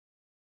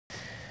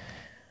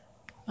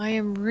I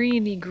am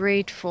really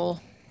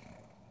grateful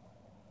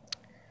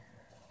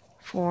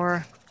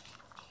for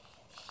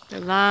the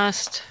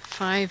last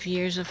 5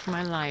 years of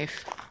my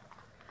life.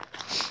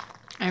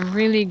 I'm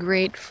really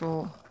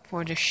grateful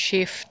for the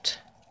shift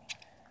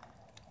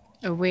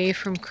away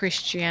from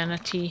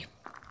Christianity,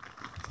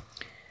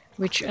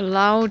 which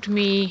allowed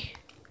me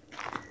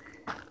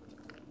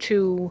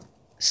to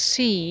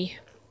see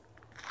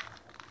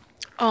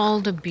all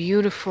the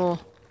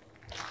beautiful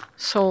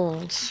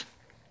souls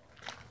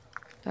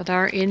that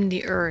are in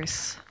the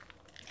earth,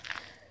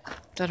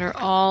 that are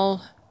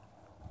all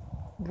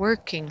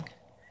working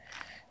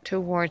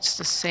towards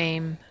the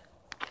same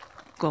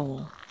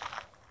goal.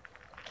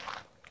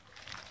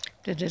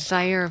 The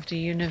desire of the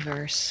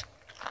universe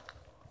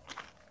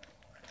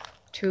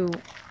to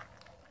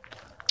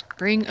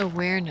bring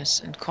awareness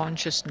and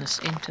consciousness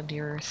into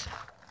the earth,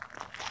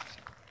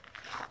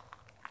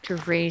 to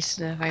raise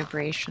the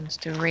vibrations,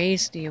 to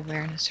raise the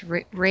awareness,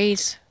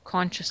 raise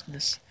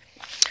consciousness.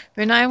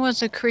 When I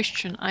was a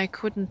Christian, I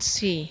couldn't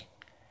see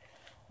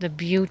the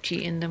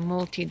beauty in the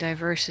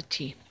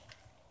multi-diversity.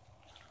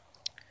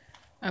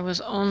 I was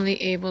only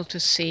able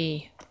to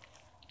see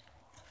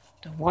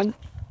the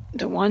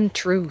one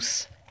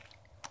truth,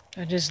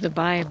 that is the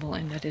Bible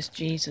and that is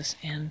Jesus,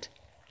 and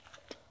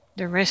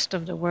the rest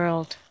of the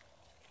world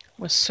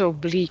was so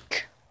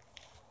bleak.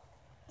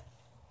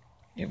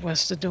 It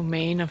was the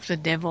domain of the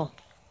devil,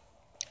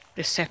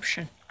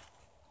 deception.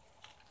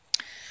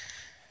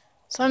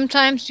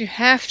 Sometimes you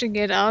have to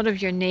get out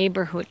of your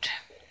neighborhood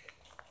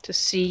to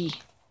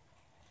see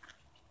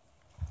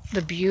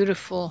the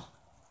beautiful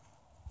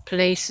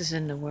places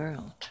in the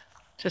world,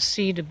 to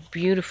see the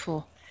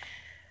beautiful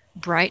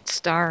bright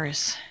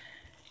stars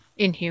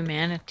in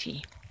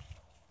humanity.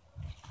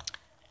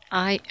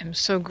 I am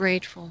so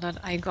grateful that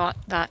I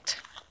got that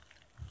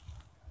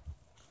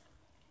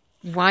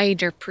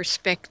wider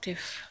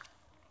perspective,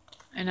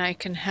 and I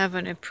can have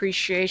an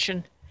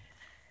appreciation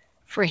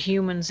for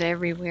humans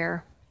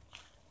everywhere,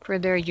 for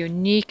their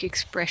unique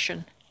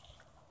expression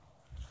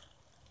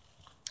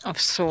of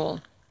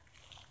soul.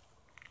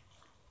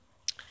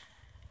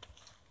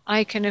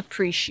 I can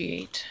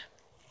appreciate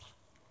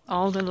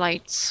all the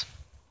lights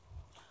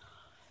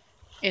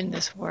in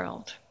this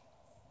world.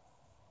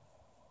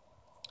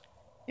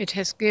 It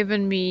has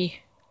given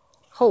me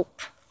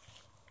hope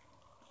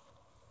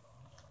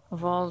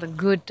of all the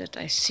good that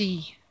I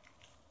see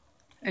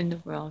in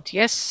the world.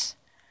 Yes,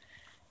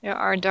 there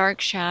are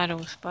dark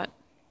shadows, but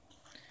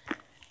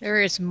there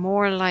is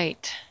more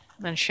light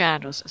than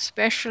shadows,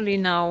 especially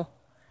now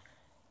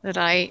that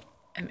I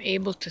am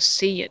able to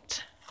see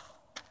it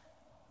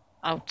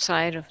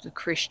outside of the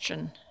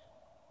Christian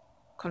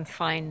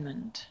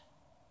confinement,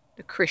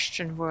 the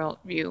Christian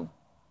worldview.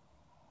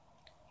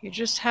 You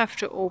just have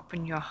to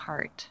open your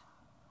heart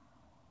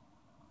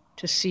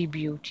to see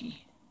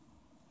beauty,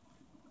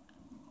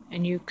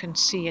 and you can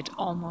see it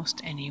almost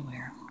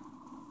anywhere,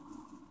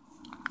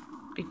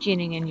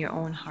 beginning in your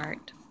own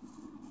heart.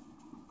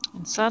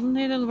 And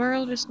suddenly the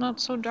world is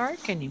not so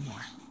dark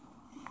anymore.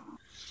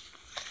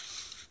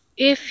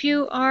 If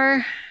you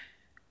are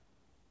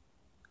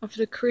of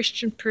the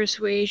Christian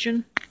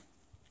persuasion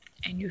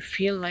and you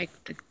feel like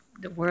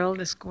the world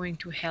is going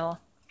to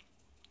hell,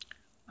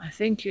 I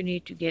think you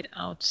need to get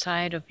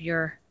outside of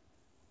your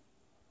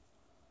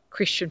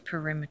Christian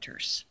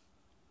perimeters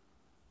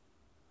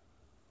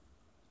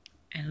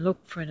and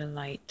look for the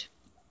light.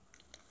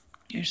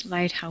 There's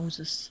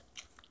lighthouses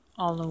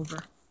all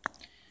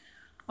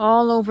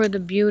over the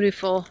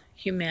beautiful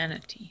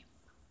humanity.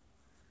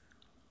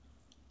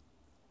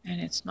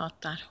 And it's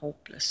not that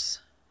hopeless.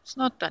 It's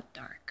not that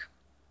dark.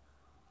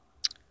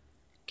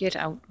 Get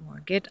out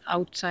more. Get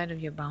outside of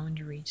your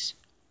boundaries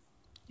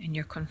and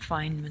your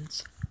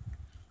confinements.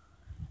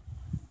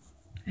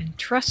 And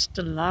trust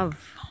the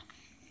love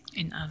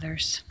in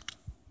others.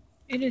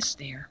 It is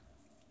there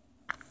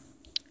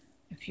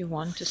if you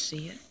want to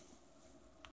see it.